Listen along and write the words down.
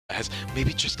has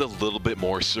maybe just a little bit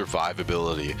more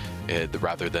survivability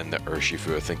rather than the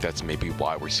Urshifu. I think that's maybe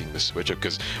why we're seeing the switch up,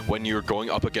 because when you're going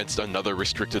up against another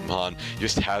restricted Mon, you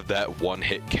just have that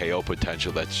one-hit KO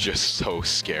potential that's just so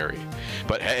scary.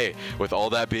 But hey, with all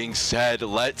that being said,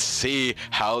 let's see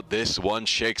how this one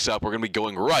shakes up. We're going to be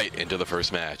going right into the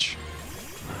first match.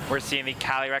 We're seeing the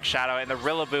Calyrex Shadow and the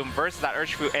Rillaboom versus that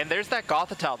Urshifu, and there's that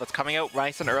Gothitelle that's coming out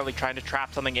nice and early trying to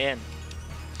trap something in.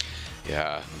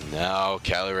 Yeah, now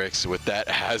Calyrex with that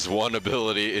has one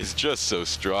ability is just so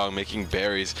strong, making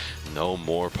berries no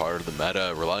more part of the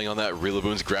meta, relying on that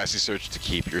Rillaboom's Grassy Surge to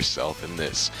keep yourself in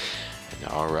this. And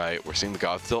all right, we're seeing the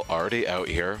Gothitelle already out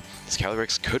here. This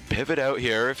Calyrex could pivot out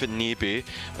here if it need be,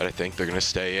 but I think they're going to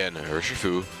stay in.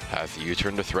 Urshifu has the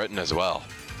U-turn to threaten as well.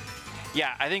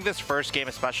 Yeah, I think this first game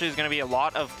especially is going to be a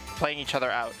lot of playing each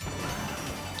other out.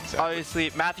 Exactly.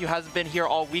 Obviously, Matthew hasn't been here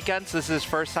all weekend, so this is his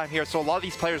first time here, so a lot of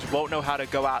these players won't know how to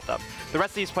go at them. The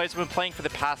rest of these players have been playing for the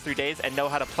past 3 days and know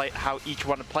how to play, how each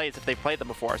one plays if they've played them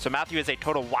before. So Matthew is a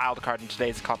total wild card in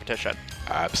today's competition.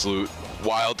 Absolute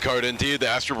wild card indeed. The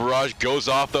Astro Barrage goes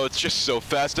off, though. It's just so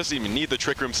fast. Doesn't even need the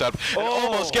Trick Room setup. And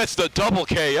almost gets the double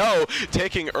KO,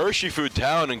 taking Urshifu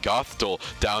down and Gothitelle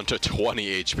down to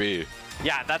 20 HP.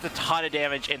 Yeah, that's a ton of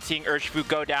damage, and seeing Urshifu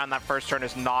go down that first turn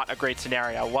is not a great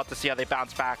scenario. We'll have to see how they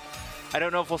bounce back. I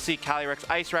don't know if we'll see Calyrex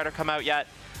Ice Rider come out yet.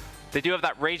 They do have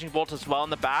that Raging Bolt as well in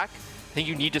the back. I think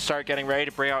you need to start getting ready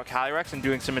to bring out Calyrex and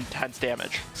doing some intense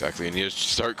damage. Exactly, you need to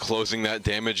start closing that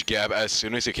damage gap as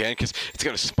soon as you can, because it's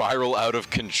going to spiral out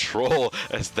of control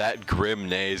as that Grim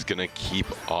Neigh is going to keep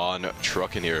on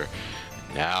trucking here.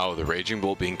 Now, the Raging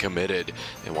Bolt being committed.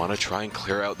 They want to try and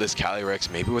clear out this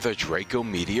Calyrex, maybe with a Draco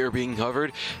Meteor being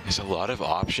covered. There's a lot of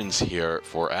options here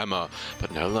for Emma,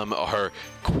 but none of them are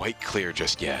quite clear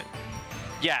just yet.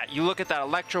 Yeah, you look at that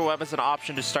Electro Web as an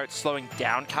option to start slowing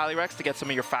down Calyrex to get some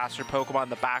of your faster Pokemon in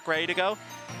the back ready to go.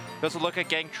 You also look at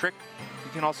getting Trick.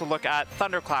 You can also look at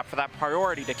Thunderclap for that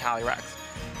priority to Calyrex.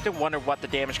 I wonder what the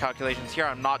damage calculations here.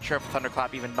 I'm not sure if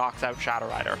Thunderclap even knocks out Shadow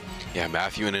Rider. Yeah,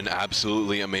 Matthew in an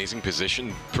absolutely amazing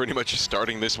position, pretty much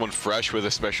starting this one fresh with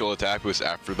a special attack boost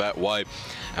after that wipe.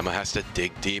 Emma has to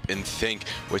dig deep and think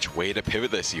which way to pivot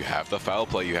this. You have the Foul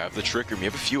Play, you have the Trick Room, you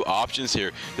have a few options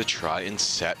here to try and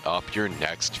set up your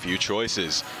next few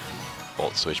choices.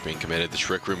 Volt Switch being committed, the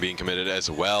Trick Room being committed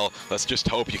as well. Let's just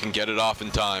hope you can get it off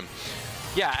in time.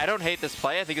 Yeah, I don't hate this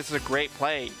play. I think this is a great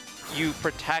play. You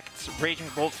protect Raging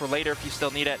Bolt for later if you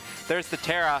still need it. There's the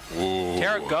Terra. Ooh.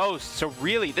 Terra Ghost. So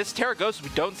really, this Terra Ghost we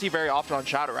don't see very often on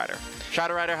Shadow Rider.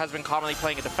 Shadow Rider has been commonly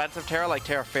playing a defensive Terra like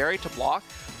Terra Fairy to block,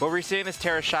 but we're seeing this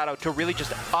Terra Shadow to really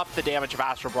just up the damage of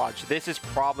Astro Barrage. This is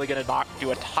probably going to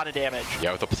do a ton of damage.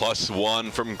 Yeah, with a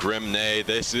 +1 from Grim Neigh,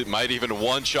 this might even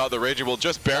one-shot the Raging Bolt.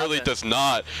 Just barely does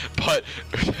not, but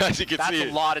as you can see,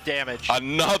 that's a lot of damage.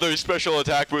 Another special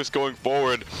attack boost going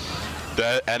forward.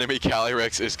 The enemy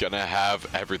Calyrex is going to have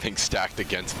everything stacked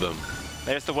against them.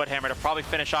 There's the Wood Hammer to probably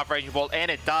finish off Raging Bolt, and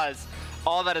it does.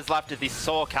 All that is left is the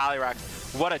sole Calyrex.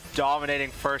 What a dominating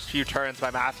first few turns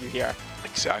by Matthew here.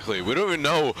 Exactly. We don't even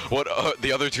know what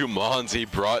the other two Mons he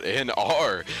brought in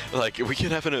are. Like, we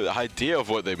can have an idea of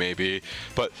what they may be,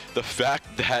 but the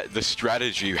fact that the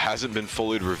strategy hasn't been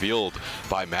fully revealed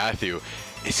by Matthew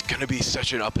is going to be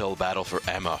such an uphill battle for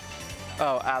Emma.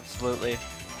 Oh, absolutely.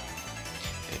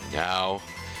 And now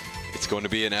it's going to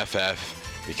be an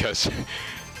FF because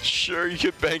sure, you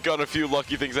could bank on a few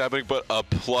lucky things happening, but a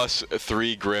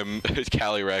 +3 Grim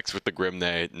Calyrex with the Grim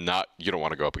Neigh, you don't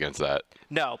want to go up against that.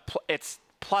 No, it's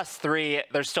 +3.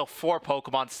 There's still 4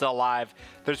 Pokemon still alive.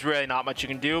 There's really not much you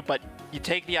can do, but you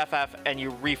take the FF and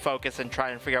you refocus and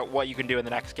try and figure out what you can do in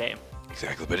the next game.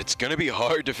 Exactly, but it's going to be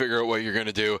hard to figure out what you're going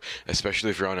to do, especially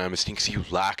if you're on Emma's team, because you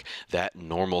lack that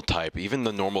normal type. Even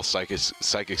the normal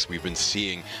psychics we've been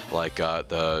seeing, like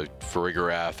the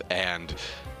Farigarath and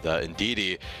the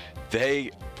Indeedee,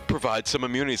 they provide some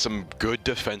immunity, some good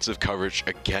defensive coverage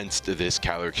against this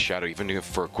Calyrex Shadow, even if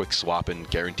for a quick swap and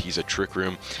guarantees a Trick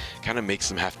Room. Kind of makes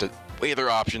them have to weigh their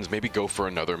options, maybe go for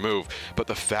another move. But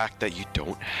the fact that you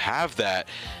don't have that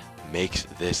makes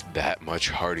this that much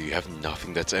harder. You have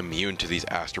nothing that's immune to these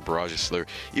Astro Barrages, so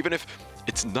even if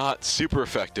it's not super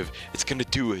effective, it's going to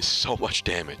do so much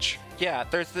damage. Yeah,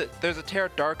 there's a Terra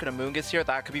Dark and a Moongus here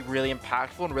that could be really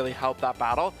impactful and really help that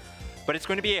battle, but it's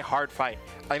going to be a hard fight.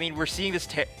 I mean, we're seeing this,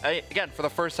 again, for the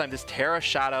first time, this Terra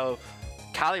Shadow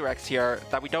Calyrex here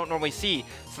that we don't normally see,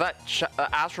 so that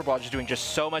Astro Barrage is doing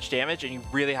just so much damage, and you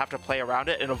really have to play around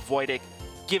it and avoid it.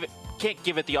 Can't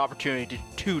give it the opportunity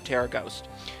to Terra Ghost.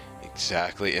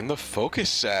 Exactly, and the focus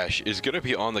sash is going to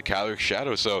be on the Calyrex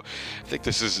Shadow, so I think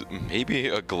this is maybe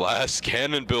a glass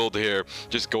cannon build here,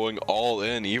 just going all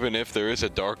in. Even if there is a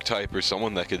dark type or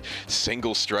someone that could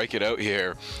single strike it out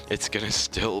here, it's going to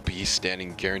still be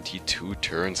standing guaranteed 2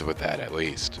 turns with that at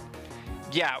least.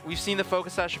 Yeah, we've seen the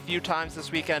Focus Sash a few times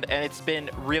this weekend, and it's been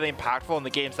really impactful in the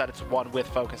games that it's won with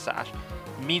Focus Sash.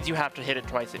 It means you have to hit it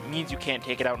twice. It means you can't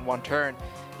take it out in 1 turn.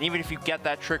 And even if you get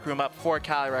that Trick Room up for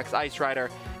Calyrex Ice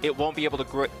Rider, it won't be able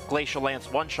to Glacial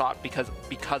Lance one-shot because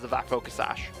of that Focus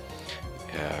Sash.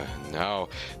 Yeah, now,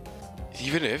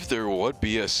 even if there would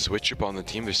be a switch up on the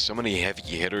team, there's so many heavy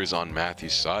hitters on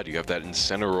Matthew's side. You have that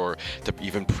Incineroar to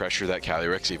even pressure that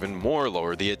Calyrex even more,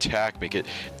 lower the attack, make it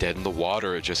dead in the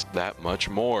water just that much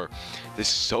more. There's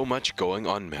so much going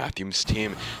on Matthew's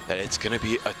team that it's going to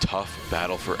be a tough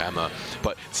battle for Emma,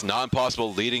 but it's not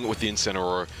impossible. Leading with the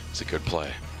Incineroar is a good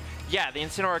play. Yeah, the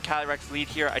Incineroar Calyrex lead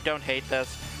here, I don't hate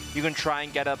this. You can try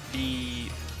and get up the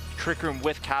Trick Room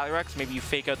with Calyrex. Maybe you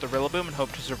fake out the Rillaboom and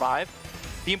hope to survive.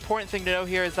 The important thing to know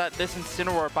here is that this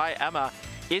Incineroar by Emma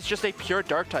is just a pure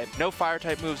Dark type. No Fire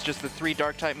type moves, just the 3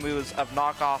 Dark type moves of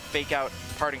Knock Off, Fake Out,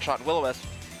 Parting Shot, and Will-O-Wisp.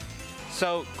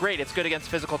 So great, it's good against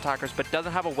physical attackers, but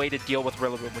doesn't have a way to deal with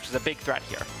Rillaboom, which is a big threat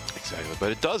here. Exactly,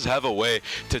 but it does have a way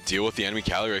to deal with the enemy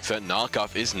Calyrex. That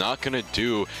knockoff is not going to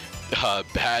do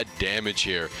bad damage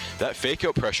here. That fake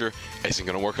out pressure isn't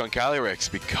going to work on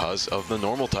Calyrex because of the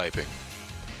normal typing.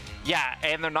 Yeah,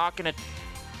 and they're not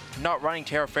running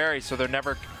Terra Fairy, so they're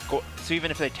never so even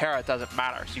if they Terra, it doesn't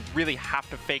matter. So you really have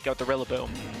to fake out the Rillaboom.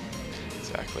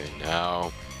 Exactly.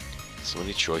 Now, so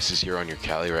many choices here on your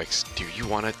Calyrex. Do you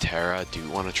want to Terra? Do you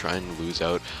want to try and lose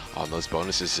out on those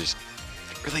bonuses? There's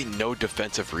really no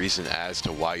defensive reason as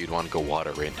to why you'd want to go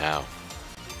water right now.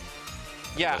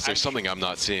 Yeah, unless there's something I'm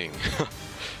not seeing.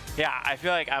 Yeah, I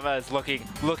feel like Emma is looking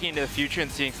into the future and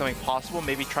seeing something possible,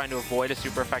 maybe trying to avoid a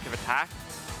super effective attack.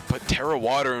 But Terra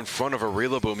Water in front of a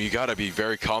Rillaboom, you gotta be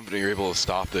very confident you're able to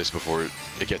stop this before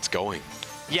it gets going.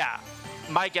 Yeah,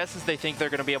 my guess is they think they're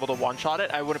gonna be able to one-shot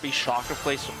it. I wouldn't be shocked if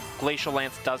Glacial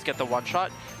Lance does get the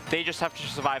one-shot. They just have to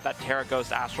survive that Terra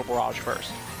Ghost Astral Barrage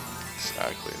first.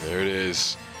 Exactly, there it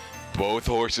is. Both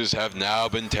horses have now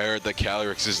been Terra'd. The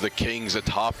Calyrex is the kings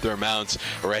atop their mounts,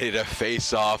 ready to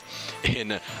face off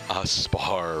in a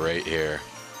spar right here.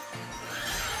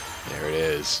 There it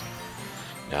is.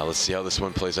 Now let's see how this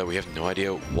one plays out. We have no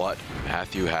idea what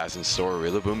Matthew has in store.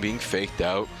 Rillaboom being faked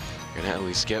out. We're gonna at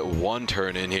least get 1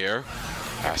 turn in here.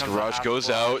 Astral Barrage goes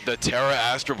out. The Terra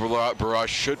Astral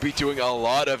Barrage should be doing a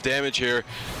lot of damage here,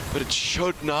 but it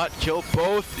should not kill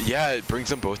both. Yeah, it brings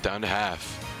them both down to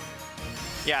half.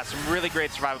 Yeah, some really great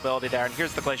survivability there. And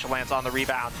here's the Glacial Lance on the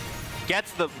rebound.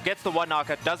 Gets the one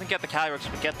knockout, doesn't get the Calyrex,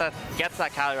 but gets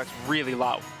that Calyrex really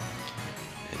low.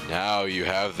 And now you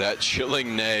have that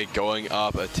Chilling Neigh going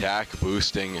up, attack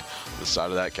boosting. The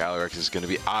side of that Calyrex is going to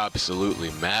be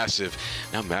absolutely massive.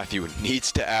 Now Matthew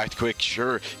needs to act quick.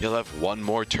 Sure, he'll have 1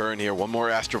 more turn here, 1 more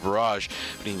Astral Barrage,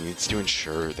 but he needs to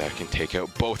ensure that he can take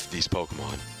out both of these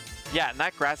Pokemon. Yeah, and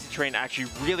that Grassy Terrain actually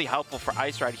really helpful for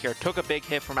Ice Rider here. Took a big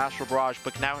hit from Astral Barrage,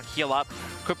 but can now heal up,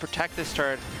 could protect this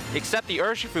turn. Except the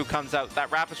Urshifu comes out,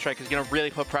 that Rapid Strike is going to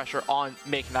really put pressure on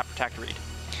making that Protect read.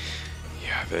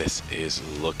 Yeah, this is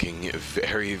looking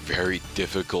very, very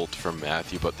difficult for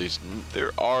Matthew, but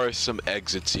there are some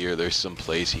exits here. There's some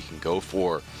plays he can go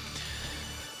for.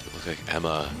 It looks like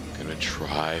Emma gonna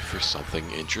try for something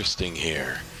interesting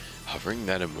here. Hovering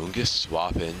that Amoonguss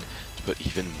swap in to put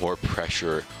even more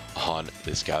pressure on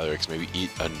this Calyrex. Maybe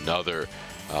eat another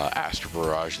Astral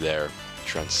Barrage there to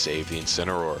try and save the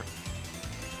Incineroar.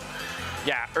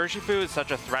 Yeah, Urshifu is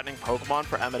such a threatening Pokemon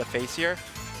for Emma to face here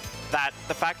that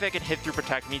the fact that it can hit through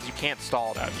Protect means you can't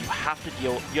stall it out. You have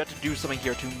to do something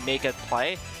here to make it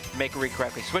play, make it read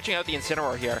correctly. Switching out the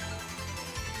Incineroar here.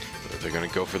 They're gonna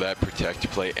go for that Protect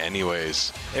play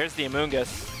anyways. There's the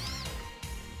Amoonguss.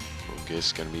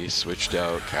 Amoonguss gonna be switched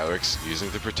out. Calyrex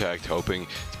using the Protect, hoping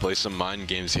to play some mind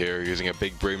games here, using a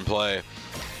big brain play.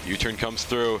 U-turn comes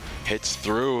through, hits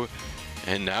through,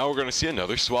 and now we're gonna see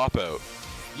another swap out.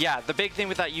 Yeah, the big thing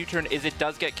with that U-turn is it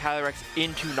does get Calyrex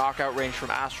into knockout range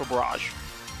from Astral Barrage.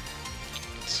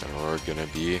 So we're gonna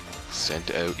be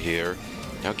sent out here.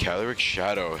 Now Calyrex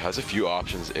Shadow has a few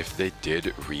options if they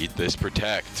did read this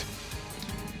Protect.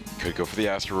 Could go for the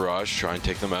Astral Barrage, try and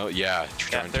take them out. Yeah,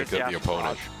 try and take out the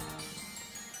opponent.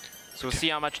 So we'll see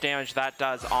how much damage that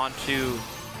does onto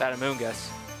that Amoonguss.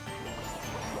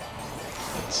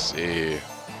 Let's see.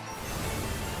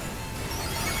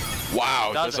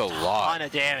 Wow, does a lot. Ton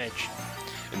of damage.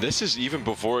 And this is even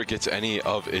before it gets any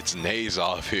of its nays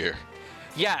off here.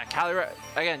 Yeah,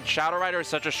 again, Shadow Rider is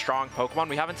such a strong Pokemon.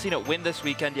 We haven't seen it win this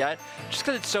weekend yet, just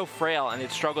because it's so frail and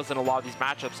it struggles in a lot of these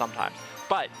matchups sometimes.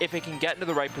 But if it can get into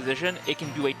the right position, it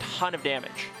can do a ton of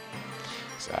damage.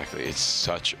 Exactly. It's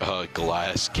such a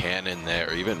glass cannon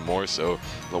there, even more so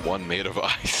the one made of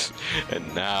ice.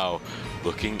 And now,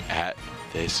 looking at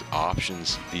these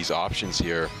options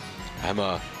here,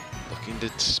 Emma looking to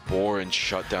Spore and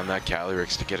shut down that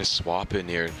Calyrex to get a swap in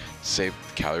here, save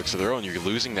Calyrex of their own. You're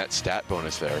losing that stat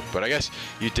bonus there, but I guess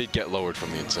you did get lowered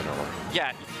from the Incineroar.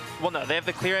 Yeah, well no, they have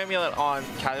the Clear Amulet on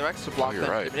Calyrex to block that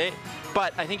Intimidate,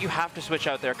 but I think you have to switch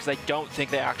out there because I don't think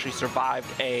they actually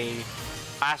survived a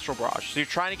Astral Barrage. So you're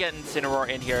trying to get Incineroar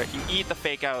in here, you eat the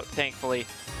Fake Out, thankfully,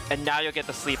 and now you'll get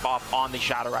the Sleep Off on the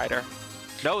Shadow Rider.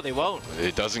 No, they won't.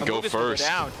 It doesn't go first.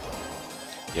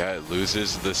 Yeah, it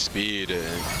loses the speed,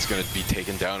 and it's going to be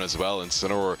taken down as well.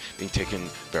 Incineroar being taken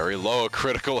very low. A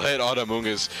critical hit on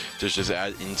Amoonguss to just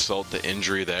add insult to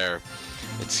injury there.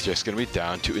 It's just going to be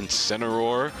down to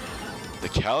Incineroar, the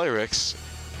Calyrex,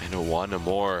 and one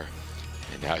more.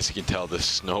 And as you can tell, the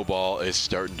snowball is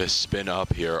starting to spin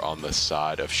up here on the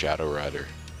side of Shadow Rider.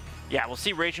 Yeah, we'll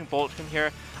see Raging Bolt come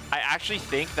here. I actually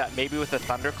think that maybe with a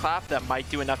Thunderclap, that might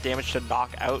do enough damage to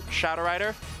knock out Shadow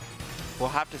Rider. We'll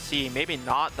have to see. Maybe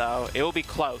not, though. It will be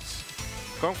close.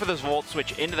 Going for this Volt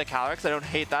Switch into the Calyrex, I don't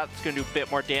hate that. It's going to do a bit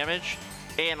more damage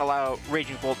and allow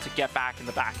Raging Bolt to get back in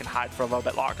the back and hide for a little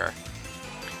bit longer.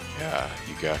 Yeah,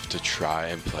 you have to try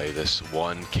and play this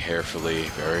one carefully.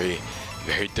 Very,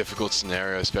 very difficult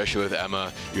scenario, especially with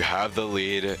Emma. You have the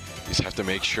lead. You just have to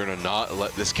make sure to not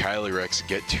let this Calyrex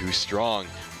get too strong.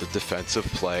 The defensive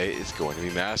play is going to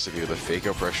be massive here. The Fake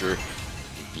Out pressure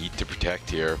you need to protect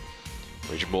here.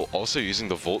 Raging Bolt also using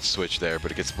the Volt Switch there,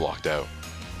 but it gets blocked out.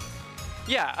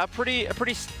 Yeah, a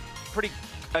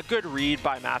good read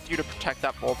by Matthew to protect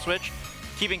that Volt Switch,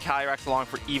 keeping Calyrex along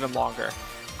for even longer.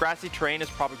 Grassy Terrain is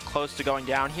probably close to going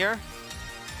down here,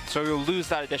 so you'll lose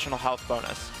that additional health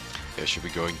bonus. Yeah, should be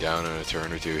going down in a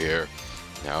turn or two here.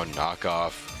 Now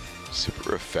Knockoff,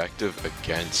 super effective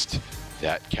against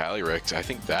that Calyrex. I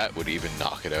think that would even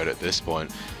knock it out at this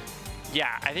point.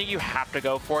 Yeah, I think you have to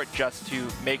go for it just to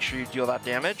make sure you deal that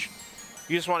damage.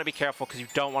 You just want to be careful because you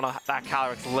don't want that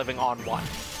Calyrex living on one.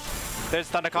 There's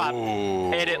Thunderclap,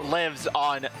 and it lives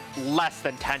on less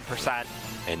than 10%.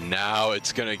 And now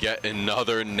it's going to get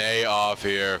another Nay off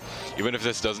here. Even if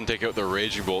this doesn't take out the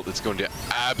Raging Bolt, it's going to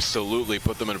absolutely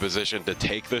put them in a position to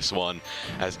take this one,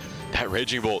 as that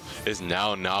Raging Bolt is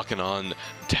now knocking on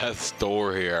death's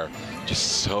door here.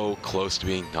 Just so close to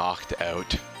being knocked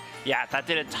out. Yeah, that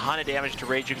did a ton of damage to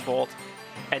Raging Bolt,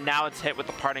 and now it's hit with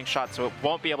the Parting Shot, so it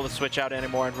won't be able to switch out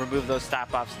anymore and remove those stat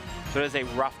buffs. So it is a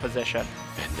rough position.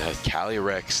 And the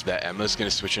Calyrex that Emma's going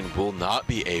to switch in will not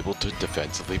be able to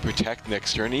defensively protect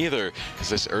next turn either, because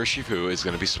this Urshifu is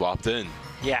going to be swapped in.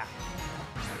 Yeah.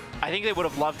 I think they would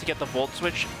have loved to get the Volt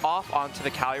Switch off onto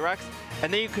the Calyrex,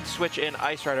 and then you could switch in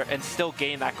Ice Rider and still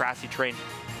gain that Grassy Terrain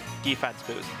defense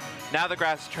boost. Now the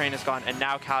Grassy Terrain is gone, and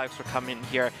now Calyrex will come in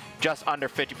here just under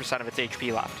 50% of its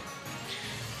HP left.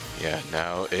 Yeah,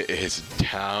 now it is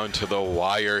down to the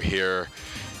wire here.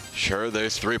 Sure,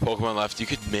 there's 3 Pokemon left. You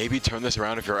could maybe turn this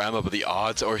around if you're Emma, but the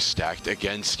odds are stacked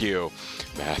against you.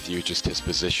 Matthew just has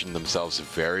positioned themselves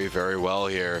very, very well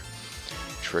here.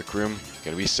 Trick Room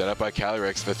going to be set up by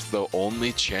Calyrex. That's the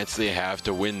only chance they have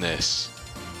to win this.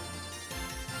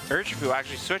 Urshifu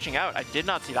actually switching out. I did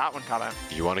not see that one coming.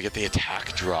 You want to get the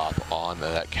attack drop on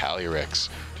that Calyrex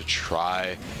to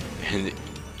try and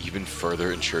even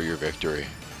further ensure your victory.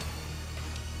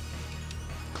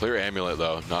 Clear Amulet,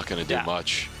 though, not going to do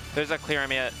much. There's a Clear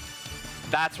Amulet.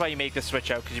 That's why you make the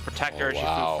switch out, because you protect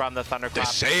Urshifu from the Thunderclap.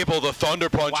 Disable the Thunder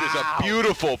Punch is a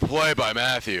beautiful play by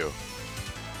Matthew.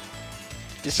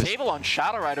 Disable on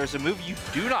Shadow Rider is a move you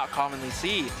do not commonly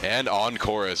see. And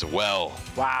Encore as well.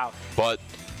 Wow. But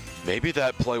maybe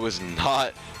that play was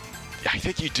not... I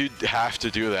think you did have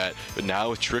to do that. But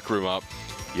now with Trick Room up,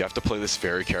 you have to play this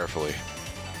very carefully.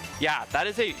 Yeah,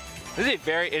 this is a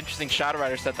very interesting Shadow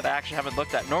Rider set that I actually haven't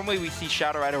looked at. Normally we see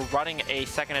Shadow Rider running a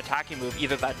second attacking move,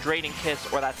 either that Draining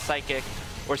Kiss or that Psychic,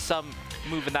 or some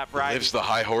move in that variety. Lives the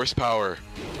high horsepower.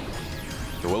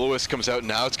 The Will-O-Wisp comes out,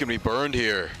 now it's going to be burned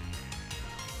here.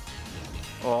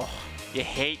 Oh, you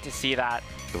hate to see that.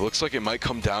 It looks like it might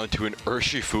come down to an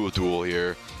Urshifu duel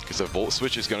here, because the Volt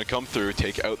Switch is going to come through,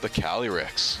 take out the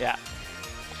Calyrex. Yeah.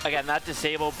 Again, that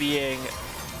disable being...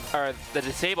 or the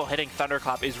disable hitting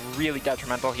Thunderclap is really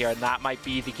detrimental here, and that might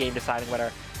be the game deciding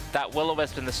winner. That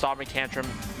Will-O-Wisp and the Stomping Tantrum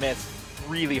miss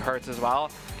really hurts as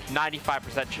well.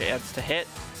 95% chance to hit,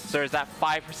 So there's that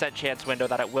 5% chance window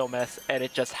that it will miss, and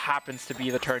it just happens to be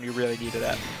the turn you really needed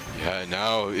it. Yeah,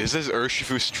 now, is this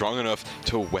Urshifu strong enough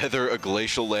to weather a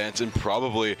Glacial Lance and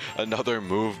probably another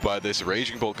move by this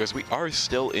Raging Bolt, because we are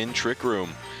still in Trick Room.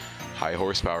 High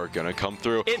horsepower gonna come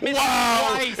through.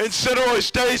 Wow! Incineroar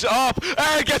stays up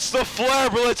and gets the Flare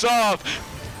Blitz off.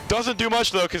 Doesn't do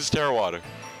much though because it's Terra Water.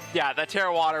 Yeah, the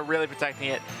Terra Water really protecting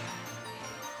it.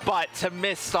 But to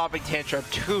miss Stomping Tantrum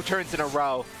 2 turns in a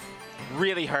row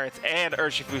really hurts, and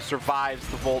Urshifu survives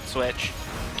the Volt switch.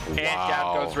 Wow. And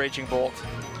down goes Raging Bolt.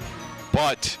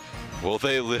 But will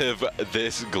they live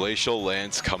this Glacial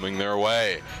Lance coming their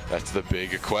way? That's the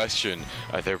big question.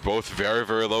 They're both very,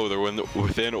 very low. They're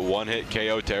within one-hit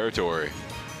KO territory.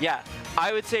 Yeah,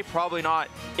 I would say probably not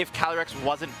if Calyrex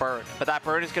wasn't burned, but that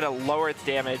burn is going to lower its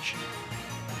damage.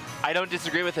 I don't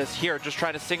disagree with this here. Just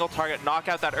trying to single target, knock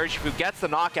out that Urshifu, gets the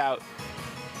knockout.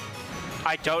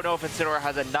 I don't know if Incineroar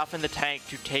has enough in the tank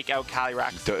to take out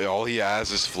Calyrex. All he has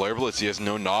is Flare Blitz. He has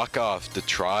no knockoff to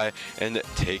try and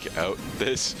take out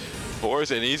this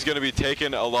horse, and he's going to be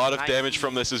taking a lot of damage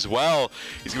from this as well.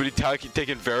 He's going to be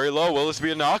taken very low. Will this be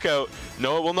a knockout?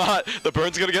 No, it will not. The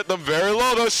burn's going to get them very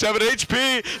low, though. 7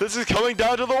 HP. This is coming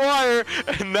down to the wire,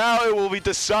 and now it will be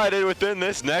decided within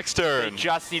this next turn. They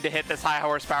just need to hit this high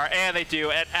horsepower, and they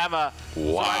do. And Emma.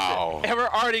 Wow. And we're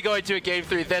already going to a Game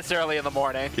 3 this early in the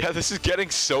morning. Yeah, this is getting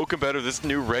so competitive. This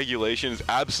new regulation is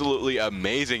absolutely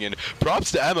amazing, and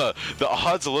props to Emma. The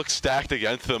odds look stacked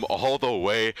against them all the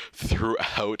way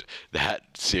throughout that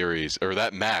series, or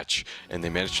that match, and they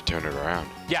managed to turn it around.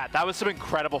 Yeah, that was some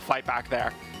incredible fight back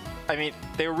there. I mean,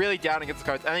 they were really down against the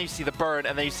cards, and then you see the burn,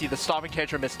 and then you see the Stomping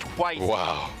Tantrum miss twice.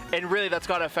 Wow. And really, that's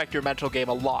got to affect your mental game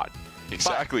a lot.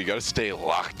 Exactly, you got to stay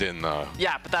locked in, though.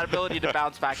 Yeah, but that ability to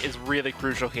bounce back is really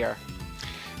crucial here.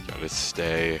 Got to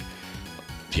stay.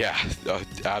 Yeah,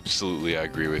 absolutely, I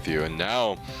agree with you. And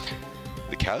now,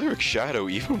 the Calyrex Shadow,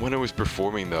 even when it was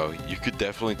performing, though, you could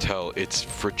definitely tell its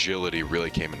fragility really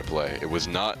came into play. It was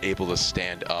not able to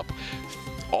stand up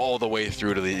all the way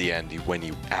through to the end when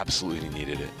you absolutely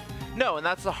needed it. No, and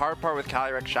that's the hard part with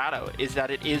Calyrex Shadow, is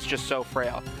that it is just so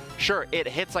frail. Sure, it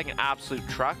hits like an absolute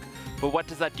truck, but what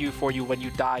does that do for you when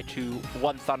you die to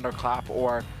one Thunderclap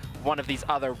or one of these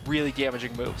other really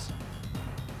damaging moves?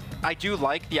 I do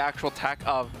like the actual tech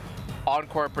of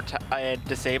Encore and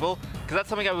Disable, because that's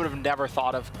something I would have never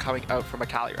thought of coming out from a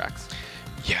Calyrex.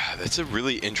 Yeah, that's a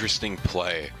really interesting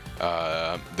play.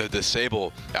 The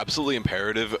Disable, absolutely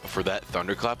imperative for that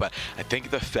Thunderclap, but I think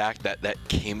the fact that that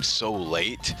came so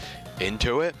late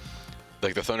into it,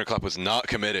 like the Thunderclap was not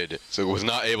committed, so it was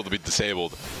not able to be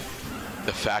disabled.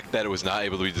 The fact that it was not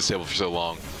able to be disabled for so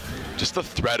long, just the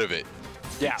threat of it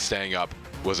staying up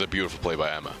was a beautiful play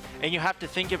by Emma. And you have to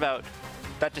think about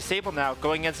that Disable now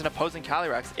going against an opposing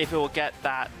Calyrex, if it will get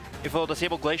that, if it will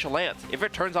disable Glacial Lance. If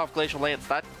it turns off Glacial Lance,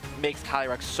 that makes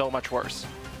Calyrex so much worse.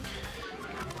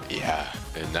 Yeah,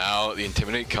 and now the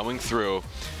Intimidate coming through.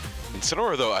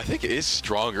 Incineroar, though, I think is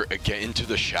stronger again into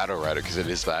the Shadow Rider because it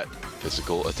is that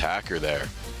physical attacker there.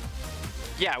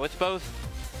 Yeah, with both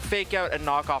Fake Out and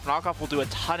Knockoff. Knockoff will do a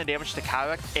ton of damage to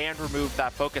Calyrex and remove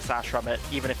that Focus Sash from it,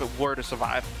 even if it were to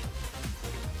survive.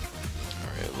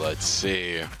 All right, let's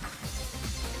see.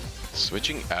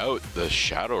 Switching out the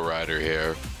Shadow Rider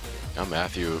here. Now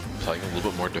Matthew playing a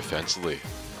little bit more defensively.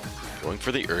 Going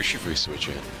for the Urshifu switch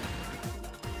in.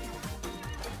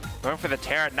 Going for the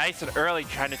Terra nice and early,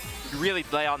 trying to really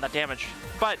lay on that damage.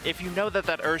 But if you know that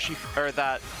that Urshifu, or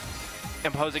that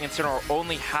imposing Incineroar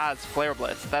only has Flare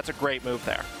Blitz, that's a great move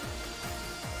there.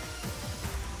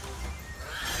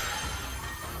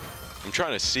 I'm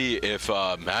trying to see if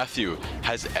Matthew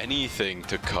has anything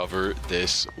to cover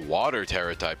this water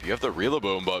Terra type. You have the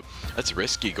Rillaboom, but that's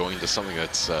risky going to something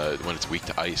that's when it's weak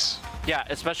to ice. Yeah,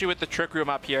 especially with the Trick Room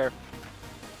up here.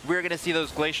 We're going to see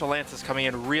those Glacial Lances coming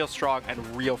in real strong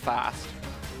and real fast.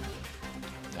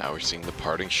 Now we're seeing the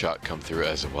Parting Shot come through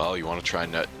as well. You want to try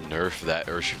and nerf that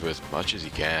Urshifu as much as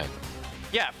you can.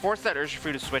 Yeah, force that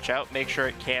Urshifu to switch out. Make sure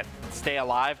it can't stay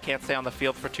alive, can't stay on the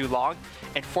field for too long,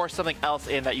 and force something else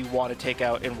in that you want to take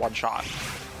out in one shot.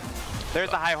 There's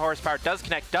the high horsepower. Does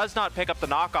connect. Does not pick up the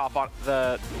knockoff on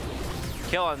the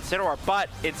kill on Incineroar, but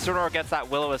Incineroar gets that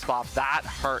Will-O-Wisp off. That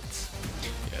hurts.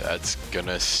 Yeah, that's going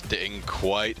to sting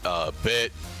quite a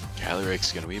bit.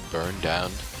 Calyrex going to be burned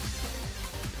down.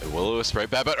 The Will-O-Wisp right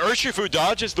back, but Urshifu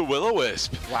dodges the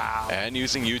Will-O-Wisp. Wow. And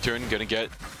using U-turn, going to get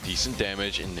decent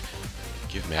damage and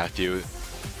give Matthew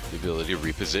the ability to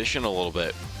reposition a little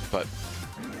bit. But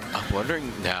I'm wondering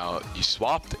now, you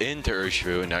swapped into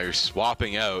Urshifu and now you're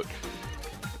swapping out.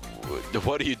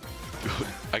 What do you...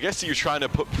 I guess you're trying to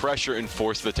put pressure and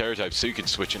force the Terra type so you can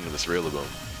switch into this Rillaboom.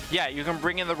 Yeah, you can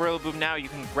bring in the Rillaboom now, you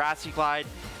can Grassy Glide,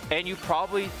 and you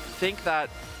probably think that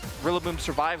Rillaboom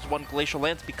survives one Glacial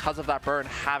Lance because of that burn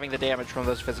having the damage from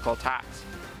those physical attacks.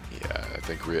 Yeah,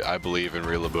 I believe in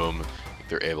Rillaboom.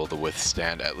 They're able to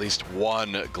withstand at least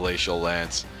one Glacial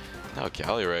Lance. Now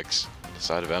Calyrex, on the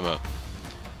side of Emma,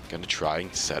 gonna try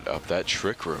and set up that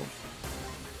Trick Room.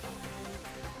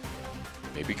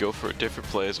 Maybe go for a different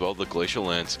play as well. The Glacial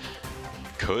Lance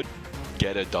could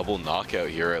get a double knockout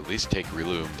here, at least take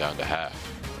Rillaboom down to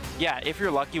half. Yeah, if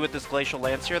you're lucky with this Glacial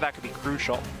Lance here, that could be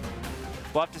crucial.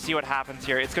 We'll have to see what happens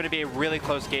here. It's going to be a really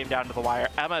close game down to the wire.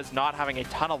 Emma is not having a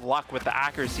ton of luck with the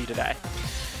accuracy today.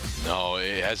 No,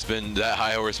 it has been that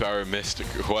high horsepower missed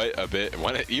quite a bit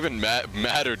when it even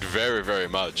mattered very, very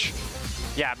much.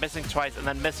 Yeah, missing twice and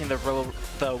then missing the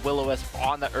Will-O-Wisp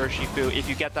on the Urshifu. If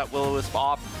you get that Will-O-Wisp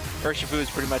off, Urshifu is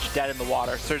pretty much dead in the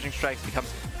water. Surging Strikes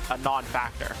becomes a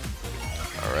non-factor.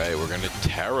 All right, we're going to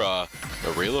Terra the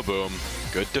Rillaboom.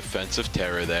 Good defensive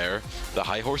Terra there. The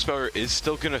high horsepower is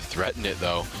still going to threaten it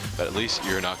though, but at least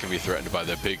you're not going to be threatened by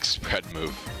the big spread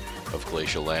move of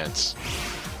Glacial Lance.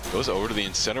 Goes over to the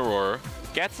Incineroar.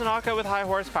 Gets a knockout with high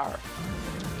horsepower.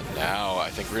 And now I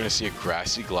think we're going to see a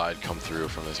Grassy Glide come through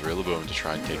from this Rillaboom to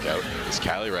try and take out this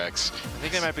Calyrex. I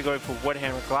think they might be going for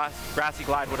Woodhammer. Grassy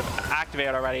Glide would have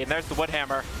activated already, and there's the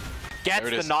Woodhammer. Gets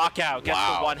the knockout, gets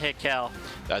the one-hit kill.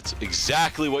 That's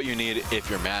exactly what you need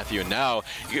if you're Matthew. And now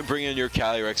you can bring in your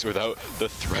Calyrex without the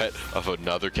threat of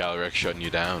another Calyrex shutting you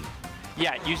down.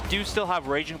 Yeah, you do still have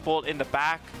Raging Bolt in the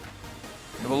back.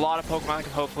 A lot of Pokemon that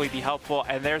can hopefully be helpful.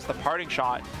 And there's the Parting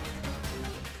Shot.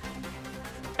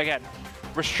 Again,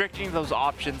 restricting those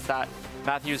options that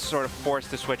Matthew is sort of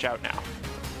forced to switch out now.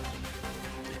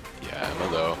 Yeah,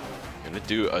 Emma though, gonna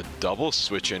do a double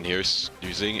switch in here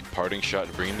using Parting Shot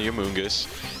to bring in the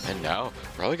Amoonguss. And now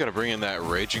probably gonna bring in that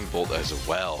Raging Bolt as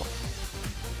well.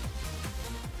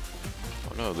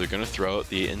 Oh no, they're gonna throw out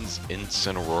the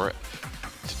Incineroar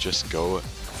to just go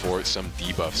for some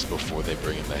debuffs before they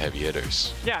bring in the heavy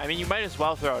hitters. Yeah, I mean, you might as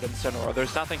well throw out Incineroar.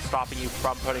 There's nothing stopping you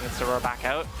from putting Incineroar back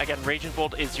out. Again, Raging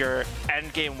Bolt is your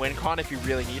end game win con if you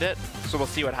really need it. So we'll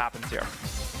see what happens here.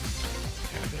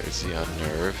 Yeah, there's the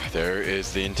Unnerve. There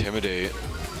is the Intimidate.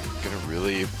 Gonna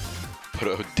really put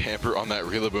a damper on that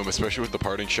Rillaboom, especially with the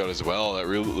Parting Shot as well. That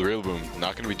Rillaboom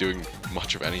not gonna be doing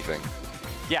much of anything.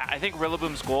 Yeah, I think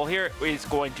Rillaboom's goal here is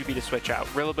going to be to switch out.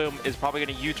 Rillaboom is probably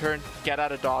going to U-turn, get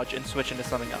out of dodge, and switch into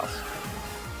something else.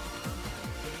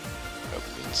 Up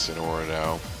Incineroar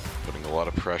now, putting a lot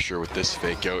of pressure with this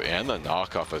fake out and the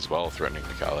knockoff as well, threatening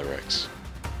the Calyrex.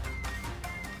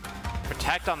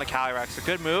 Protect on the Calyrex, a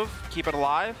good move, keep it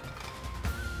alive.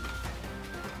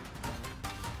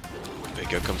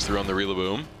 Fake out comes through on the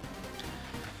Rillaboom.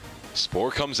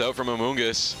 Spore comes out from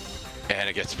Amoonguss. And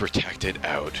it gets protected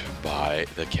out by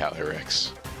the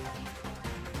Calyrex.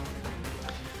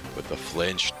 With the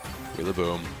flinched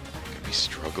Rillaboom, gonna be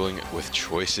struggling with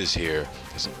choices here.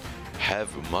 Doesn't have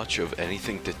much of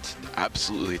anything to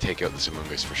absolutely take out this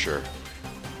Amoonguss for sure.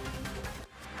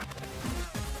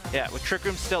 Yeah, with Trick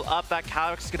Room still up, that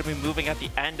Calyrex is gonna be moving at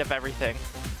the end of everything.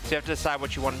 So you have to decide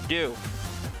what you want to do.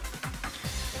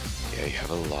 Yeah, you have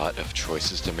a lot of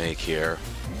choices to make here.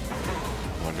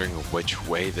 Wondering which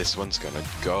way this one's gonna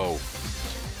go.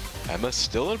 Emma's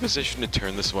still in a position to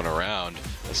turn this one around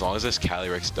as long as this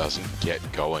Calyrex doesn't get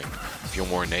going. A few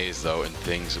more nays though and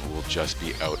things will just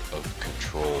be out of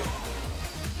control.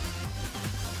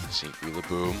 See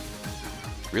Rillaboom.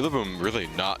 Rillaboom really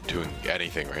not doing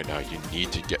anything right now. You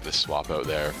need to get the swap out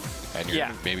there. And you're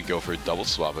gonna maybe go for a double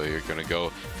swap out. You're gonna go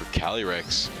for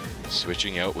Calyrex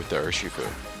switching out with the Urshifu.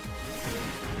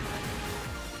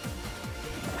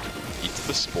 Eats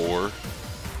the Spore.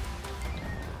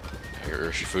 Your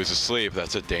Urshifu's asleep.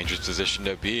 That's a dangerous position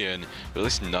to be in, but at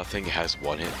least nothing has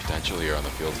one-hit potential here on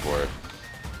the field for it.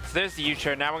 So there's the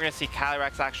U-turn. Now we're going to see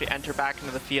Calyrex actually enter back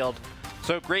into the field.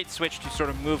 So a great switch to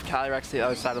sort of move Calyrex to the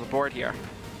other side of the board here.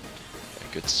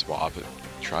 A good swap,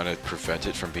 trying to prevent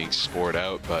it from being spored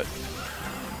out, but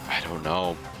I don't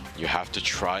know. You have to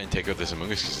try and take out this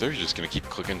Amoonguss because they're just going to keep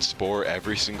clicking Spore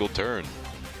every single turn.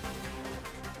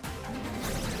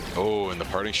 Oh, and the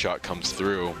Parting Shot comes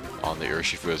through on the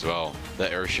Urshifu as well.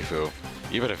 That Urshifu,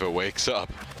 even if it wakes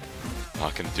up,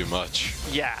 not going to do much.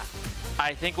 Yeah,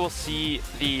 I think we'll see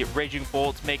the Raging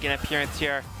Bolt make an appearance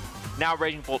here. Now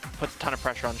Raging Bolt puts a ton of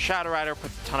pressure on Shadow Rider,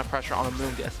 puts a ton of pressure on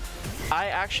Amoonguss. I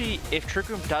actually, if Trick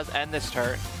Room does end this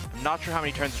turn, I'm not sure how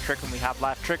many turns of Trick Room we have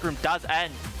left. Trick Room does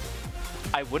end.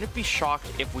 I wouldn't be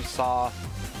shocked if we saw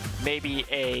maybe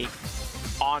a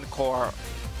Encore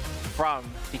from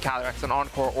the Calyrex, an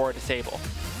Encore or a Disable.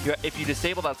 If you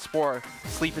disable that Spore,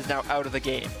 Sleep is now out of the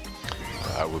game.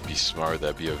 That would be smart.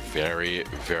 That'd be a very,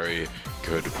 very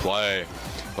good play.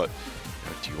 But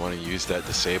do you want to use that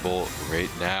disable right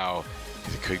now?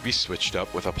 Because it could be switched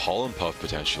up with a Pollen Puff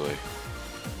potentially.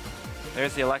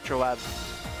 There's the Electro Web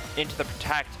into the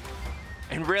Protect.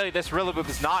 And really, this Rillaboom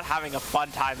is not having a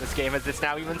fun time this game, as it's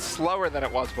now even slower than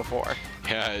it was before.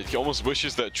 Yeah, it almost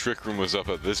wishes that Trick Room was up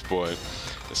at this point.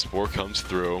 The Spore comes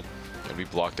through and be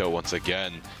blocked out once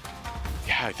again.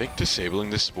 Yeah, I think disabling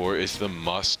the Spore is the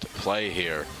must play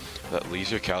here. That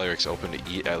leaves your Calyrex open to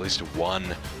eat at least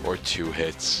 1 or 2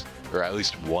 hits, or at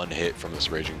least 1 hit from this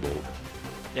Raging Bolt.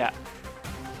 Yeah.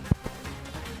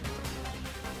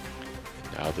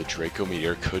 Now the Draco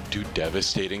Meteor could do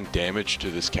devastating damage to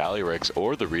this Calyrex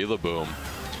or the Rillaboom.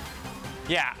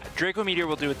 Yeah, Draco Meteor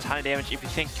will do a ton of damage if you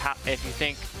think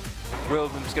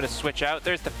Rillaboom's going to switch out.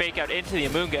 There's the fake out into the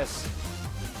Amoonguss.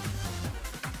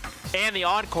 And the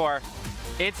Encore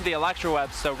into the Electro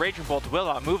Web, so Raging Bolt will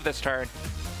not move this turn.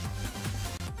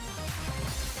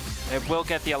 It will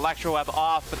get the Electro Web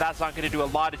off, but that's not going to do a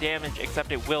lot of damage,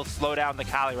 except it will slow down the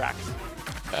Calyrex.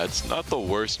 That's not the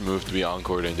worst move to be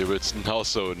encored into, but it's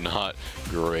also not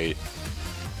great.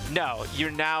 No, you're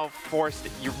now forced,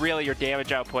 your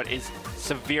damage output is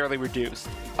severely reduced.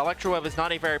 Electro Web is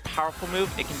not a very powerful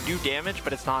move. It can do damage,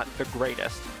 but it's not the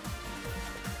greatest.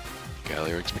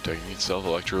 Calyrex protecting itself.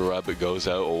 Electro Web goes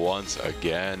out once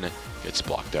again. Gets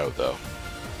blocked out though.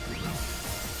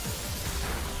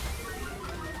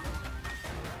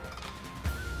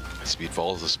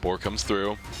 Speedfall as the Spore comes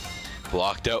through.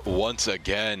 Blocked out once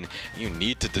again. You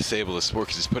need to disable the Spore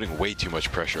because it's putting way too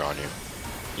much pressure on you.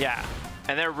 Yeah,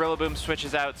 and their Rillaboom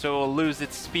switches out, so it will lose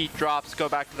its speed drops, go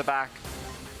back to the back.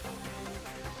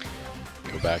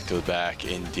 Go back to the back,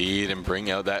 indeed, and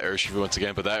bring out that Urshifu once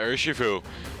again. But that Urshifu,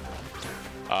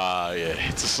 yeah,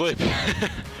 it's asleep.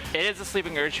 It is a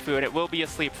sleeping Urshifu, and it will be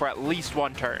asleep for at least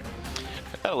 1 turn.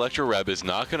 That Electro Web is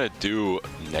not going to do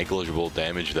negligible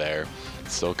damage there.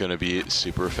 It's still going to be a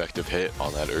super effective hit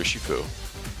on that Urshifu.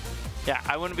 Yeah,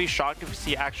 I wouldn't be shocked if we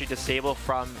see actually disable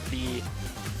from the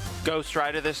Ghost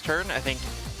Rider this turn. I think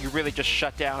you really just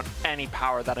shut down any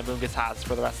power that Amoonguss has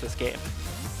for the rest of this game.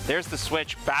 There's the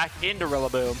switch back into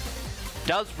Rillaboom.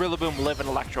 Does Rillaboom live in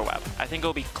Electro Web? I think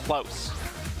it'll be close.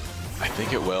 I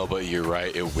think it will, but you're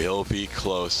right. It will be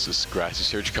close. This Grassy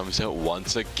Surge comes out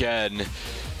once again.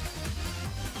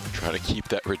 Try to keep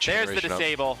that regeneration There's the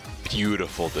disable. Up.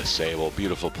 Beautiful disable.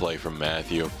 Beautiful play from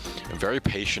Matthew. And very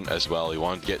patient as well. He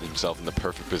wanted to get himself in the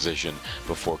perfect position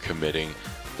before committing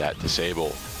that disable.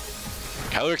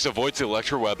 Calyrex avoids the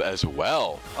Electro Web as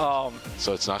well.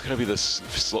 So it's not going to be the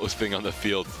slowest thing on the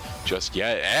field just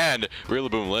yet. And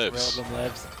Rillaboom lives. Rillaboom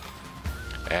lives.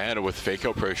 And with fake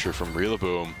out pressure from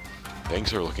Rillaboom,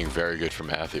 things are looking very good for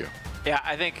Matthew. Yeah,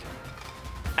 I think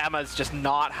Emma's just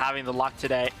not having the luck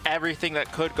today. Everything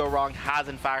that could go wrong has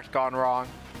in fact gone wrong.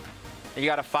 You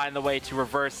got to find the way to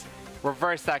reverse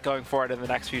that going forward in the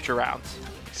next future rounds.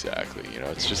 Exactly. You know,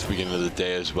 it's just the beginning of the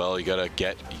day as well. You got to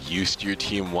get used to your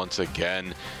team once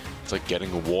again. It's like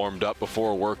getting warmed up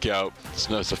before a workout. It's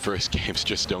not the first games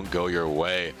just don't go your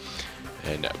way.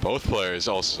 And both players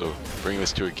also bring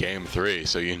this to a game 3,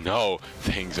 so you know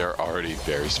things are already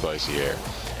very spicy here.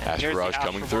 Ash Barrage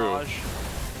coming through.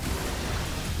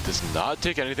 Does not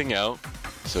take anything out,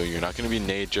 so you're not going to be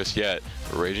nade just yet.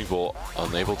 Raging Bolt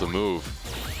unable to move.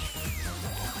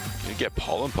 You're going to get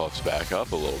Pollen Puffs back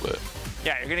up a little bit.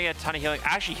 Yeah, you're going to get a ton of healing.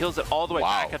 Actually heals it all the way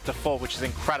back up to full, which is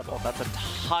incredible. That's a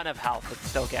ton of health it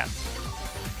still gets.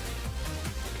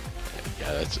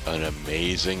 Yeah, that's an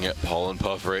amazing Pollen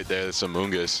Puff right there. This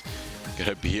Amoonguss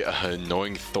gonna be an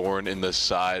annoying thorn in the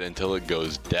side until it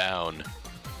goes down.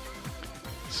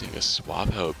 Seeing a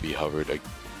swap out be hovered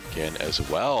again as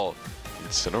well.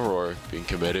 Incineroar being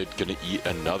committed, gonna eat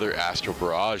another Astral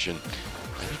Barrage, and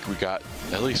I think we got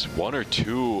at least 1 or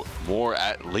 2 more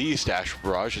at least Astral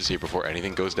Barrages here before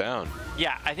anything goes down.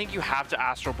 Yeah, I think you have to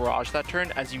Astral Barrage that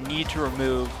turn, as you need to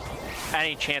remove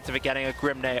any chance of it getting a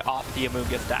Grimnay off the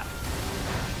Amoonguss death.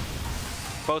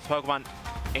 Both Pokemon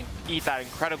eat that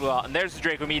incredibly well. And there's the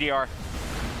Draco Meteor.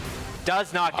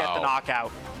 Does not get the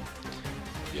knockout.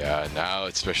 Yeah, now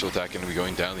its special attack going to be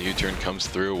going down. The U-turn comes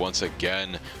through once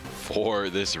again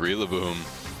for this Rillaboom.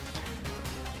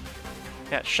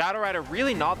 Yeah, Shadow Rider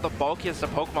really not the bulkiest of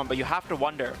Pokemon, but you have to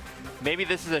wonder, maybe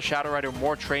this is a Shadow Rider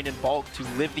more trained in bulk to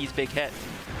live these big hits.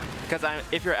 Because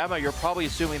if you're Emma, you're probably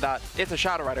assuming that it's a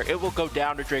Shadow Rider. It will go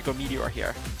down to Draco Meteor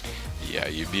here. Yeah,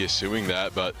 you'd be assuming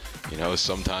that, but you know,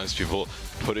 sometimes people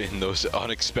put in those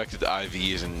unexpected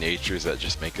IVs and natures that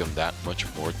just make them that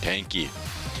much more tanky.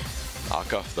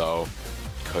 Knockoff, though,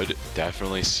 could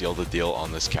definitely seal the deal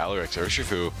on this Calyrex.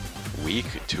 Urshifu weak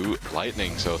to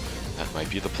lightning, so That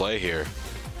might be the play here.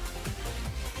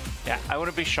 Yeah, I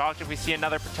wouldn't be shocked if we see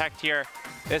another protect here.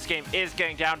 This game is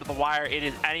getting down to the wire. It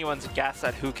is anyone's guess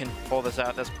at who can pull this out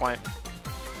at this point.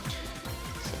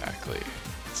 Exactly.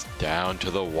 It's down to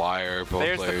the wire. Both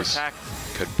There's players the protect.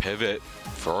 could pivot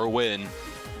for a win.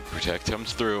 Protect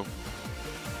comes through.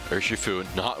 Urshifu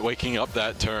not waking up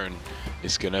that turn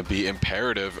is going to be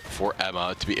imperative for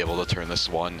Emma to be able to turn this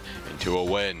one into a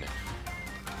win.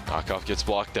 Knockoff gets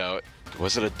blocked out.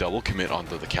 Was it a double commit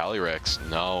onto the Calyrex?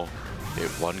 No.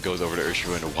 One goes over to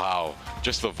Urshifu, and wow,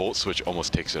 just the Volt Switch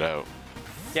almost takes it out.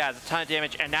 Yeah, it's a ton of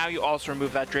damage, and now you also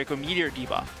remove that Draco Meteor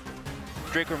debuff.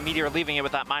 Draco Meteor leaving it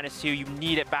with that -2, you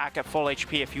need it back at full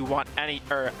HP if you want any,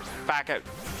 or back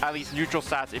at least neutral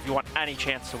stats if you want any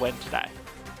chance to win today.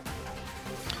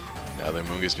 Now the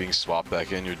Amoonguss being swapped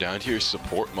back in. You're down to your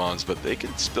support mons, but they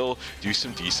can still do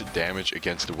some decent damage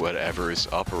against whatever is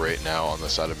up right now on the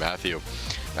side of Matthew.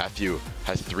 Matthew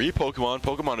has 3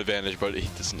 Pokemon advantage, but he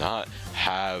does not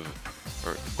have...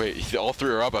 Or, wait, all 3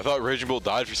 are up. I thought Raging Bull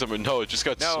died for something. No, it just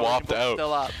got swapped out.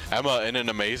 Still up. Emma in an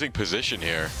amazing position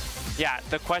here. Yeah,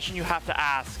 the question you have to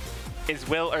ask is,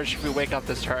 will Urshifu wake up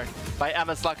this turn? By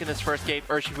Emma's luck in this first game,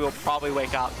 Urshifu will probably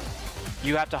wake up.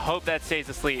 You have to hope that it stays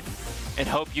asleep and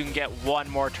hope you can get one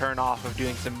more turn off of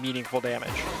doing some meaningful damage.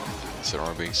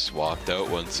 Sonora being swapped out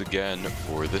once again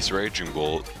for this Raging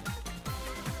Bolt.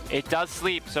 It does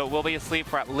sleep, so it will be asleep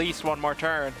for at least one more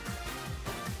turn.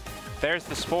 There's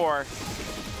the Spore.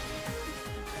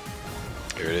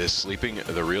 Here it is, sleeping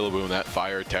the Rillaboom, that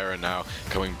Fire Terra now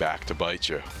coming back to bite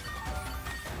you.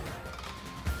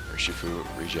 Urshifu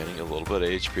regenerating a little bit of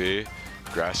HP.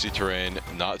 Grassy terrain,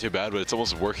 not too bad, but it's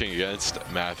almost working against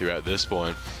Matthew at this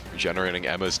point. Regenerating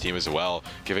Emma's team as well,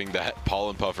 giving that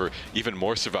Pollen Puffer even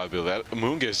more survivability. That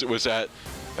Amoonguss was at,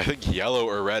 I think, yellow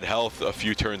or red health a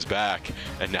few turns back,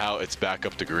 and now it's back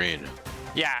up to green.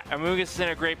 Yeah, Amoonguss is in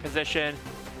a great position.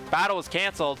 Battle was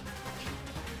canceled.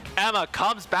 Emma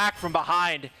comes back from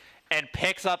behind and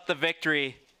picks up the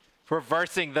victory,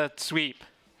 reversing the sweep.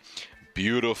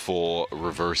 Beautiful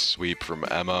reverse sweep from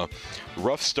Emma.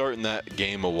 Rough start in that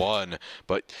game 1,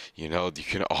 but you know, you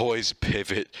can always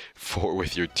pivot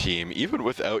with your team. Even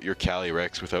without your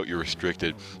Calyrex, without your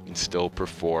restricted, you can still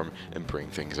perform and bring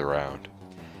things around.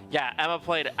 Yeah, Emma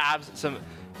played some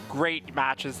great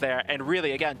matches there, and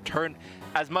really, again, turned,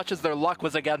 as much as their luck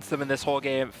was against them in this whole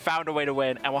game, found a way to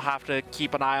win, and we'll have to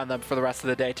keep an eye on them for the rest of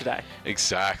the day today.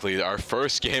 Exactly. Our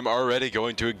first game already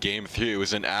going to a game 3. It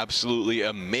was an absolutely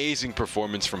amazing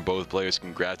performance from both players.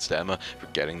 Congrats to Emma for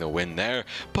getting the win there.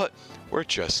 But we're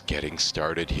just getting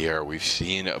started here. We've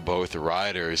seen both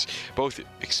riders, both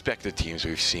expected teams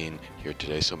we've seen here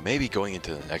today. So maybe going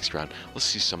into the next round, we'll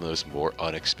see some of those more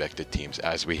unexpected teams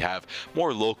as we have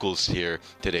more locals here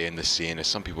today in the scene, as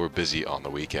some people were busy on the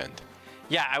weekend.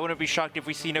 Yeah, I wouldn't be shocked if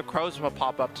we see Necrozma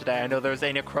pop up today. I know there's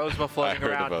a Necrozma floating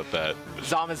around. I heard about that.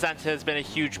 Zamazenta has been a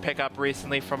huge pickup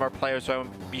recently from our players, so I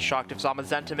wouldn't be shocked if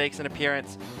Zamazenta makes an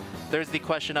appearance. There's the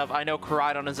question of, I know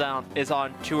Koraidon is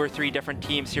on 2 or 3 different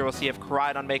teams here. We'll see if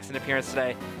Koraidon makes an appearance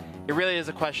today. It really is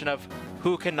a question of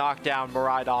who can knock down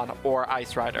Miraidon or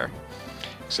Ice Rider.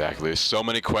 Exactly. There's so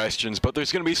many questions, but there's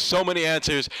going to be so many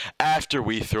answers after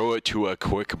we throw it to a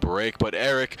quick break. But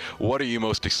Eric, what are you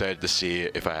most excited to see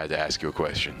if I had to ask you a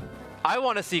question? I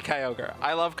want to see Kyogre.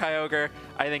 I love Kyogre.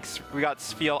 I think we got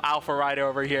Sfeel Alpha Rider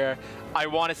over here. I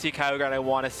want to see Kyogre, and I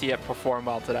want to see it perform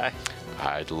well today.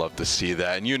 I'd love to see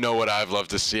that, and you know what I'd love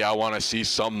to see. I want to see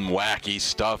some wacky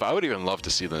stuff. I would even love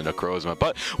to see the Necrozma,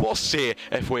 but we'll see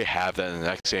if we have that in the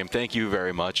next game. Thank you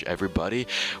very much, everybody.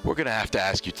 We're going to have to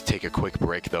ask you to take a quick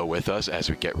break, though, with us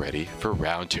as we get ready for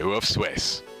round 2 of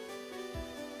Swiss.